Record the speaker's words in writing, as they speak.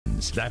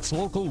News. That's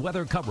local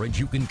weather coverage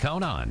you can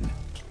count on.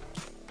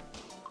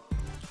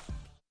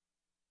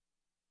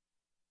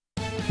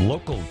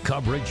 Local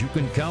coverage you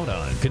can count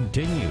on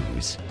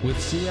continues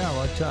with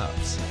Sierra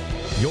Tufts.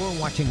 You're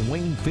watching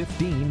Wayne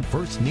 15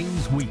 First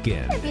News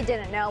Weekend. If you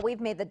didn't know,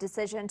 we've made the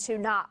decision to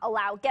not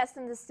allow guests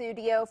in the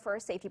studio for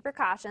safety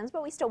precautions,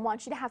 but we still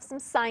want you to have some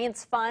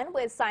science fun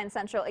with Science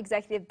Central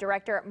Executive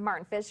Director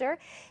Martin Fisher.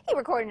 He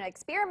recorded an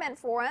experiment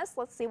for us.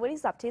 Let's see what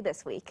he's up to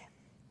this week.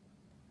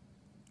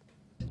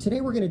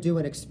 Today we're going to do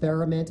an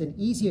experiment, an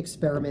easy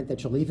experiment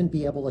that you'll even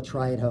be able to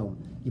try at home.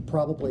 You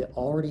probably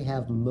already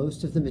have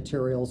most of the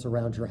materials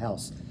around your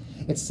house.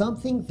 It's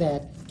something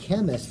that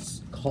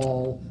chemists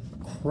call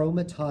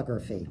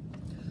chromatography.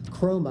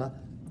 Chroma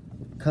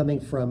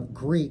coming from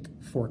Greek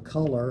for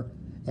color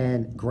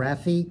and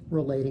graphy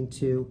relating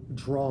to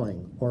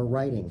drawing or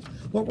writing.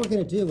 What we're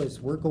going to do is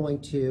we're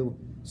going to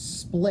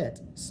split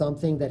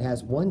something that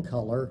has one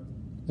color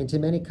into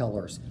many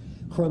colors.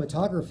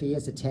 Chromatography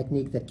is a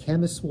technique that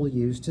chemists will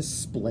use to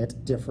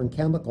split different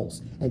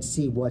chemicals and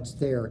see what's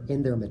there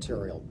in their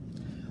material.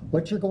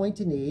 What you're going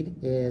to need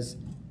is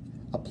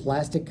a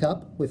plastic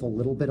cup with a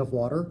little bit of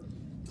water.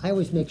 I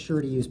always make sure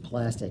to use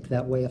plastic.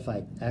 That way if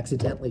I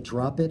accidentally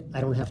drop it,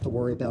 I don't have to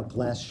worry about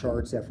glass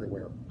shards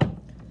everywhere.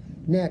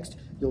 Next,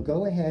 you'll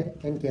go ahead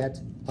and get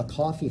a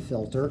coffee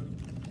filter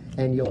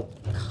and you'll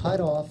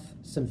cut off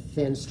some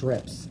thin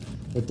strips.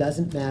 It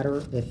doesn't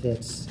matter if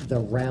it's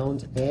the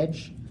round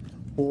edge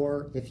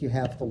or if you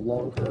have the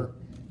longer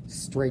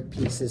straight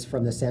pieces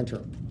from the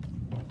center.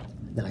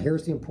 Now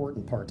here's the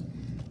important part.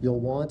 You'll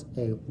want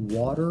a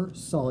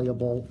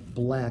water-soluble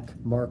black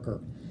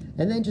marker.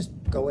 And then just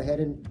go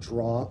ahead and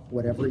draw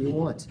whatever you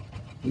want.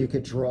 You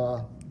could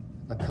draw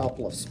a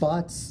couple of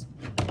spots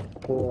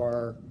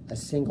or a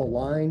single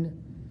line,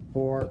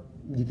 or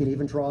you could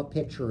even draw a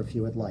picture if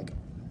you would like.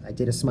 I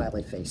did a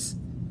smiley face.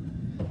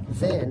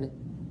 Then,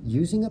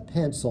 using a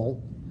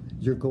pencil,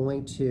 you're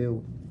going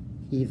to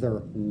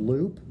either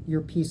loop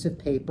your piece of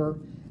paper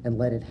and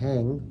let it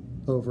hang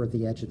over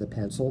the edge of the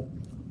pencil,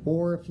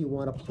 or if you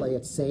want to play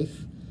it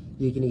safe,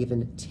 you can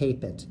even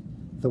tape it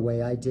the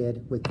way I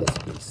did with this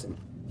piece. And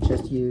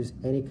just use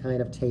any kind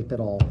of tape at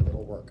all, and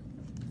it'll work.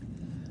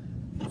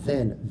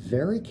 Then,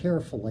 very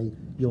carefully,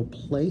 you'll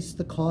place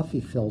the coffee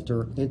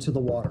filter into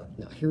the water.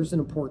 Now, here's an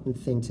important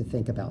thing to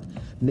think about.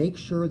 Make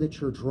sure that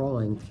your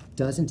drawing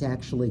doesn't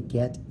actually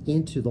get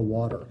into the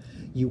water.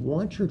 You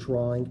want your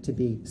drawing to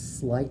be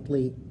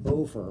slightly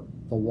over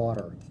the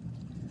water.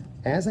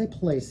 As I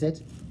place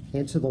it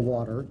into the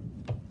water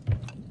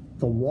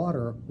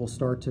will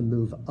start to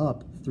move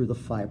up through the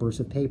fibers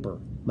of paper,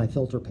 my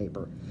filter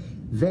paper.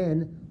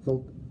 Then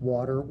the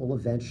water will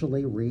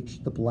eventually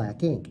reach the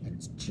black ink, and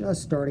it's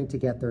just starting to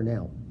get there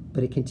now.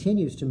 But it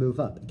continues to move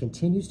up. It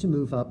continues to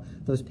move up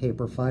those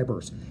paper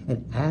fibers.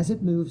 And as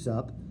it moves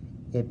up,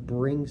 it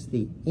brings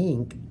the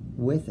ink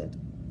with it.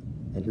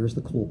 And here's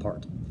the cool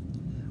part.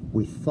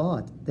 We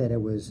thought that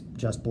it was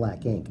just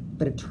black ink,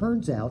 but it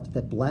turns out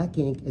that black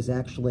ink is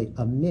actually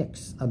a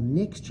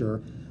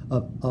mixture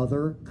of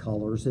other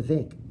colors of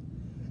ink.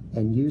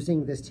 And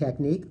using this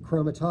technique,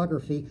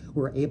 chromatography,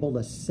 we're able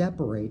to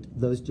separate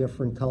those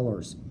different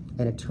colors.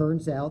 And it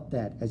turns out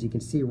that, as you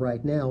can see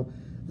right now,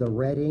 the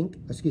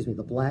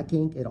black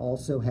ink, it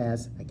also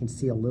has, I can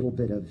see a little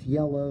bit of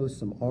yellow,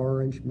 some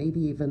orange, maybe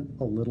even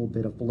a little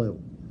bit of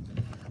blue.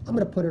 I'm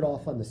going to put it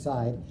off on the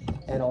side,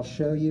 and I'll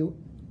show you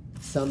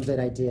some that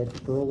I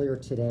did earlier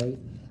today,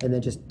 and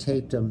then just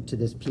taped them to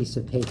this piece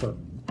of paper.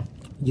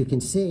 You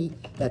can see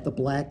that the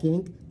black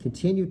ink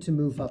continued to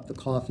move up the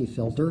coffee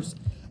filters,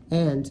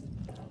 and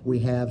we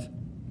have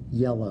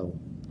yellow,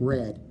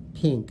 red,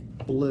 pink,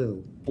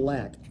 blue,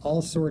 black,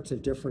 all sorts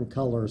of different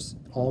colors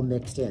all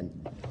mixed in.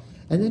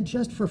 And then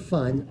just for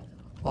fun,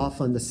 off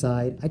on the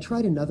side, I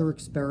tried another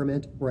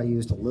experiment where I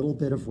used a little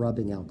bit of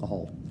rubbing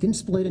alcohol. Didn't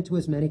split into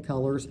as many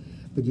colors,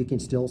 but you can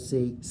still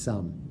see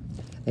some.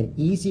 An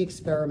easy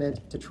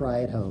experiment to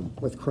try at home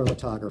with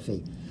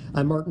chromatography.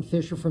 I'm Martin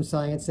Fisher from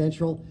Science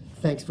Central.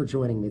 Thanks for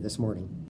joining me this morning.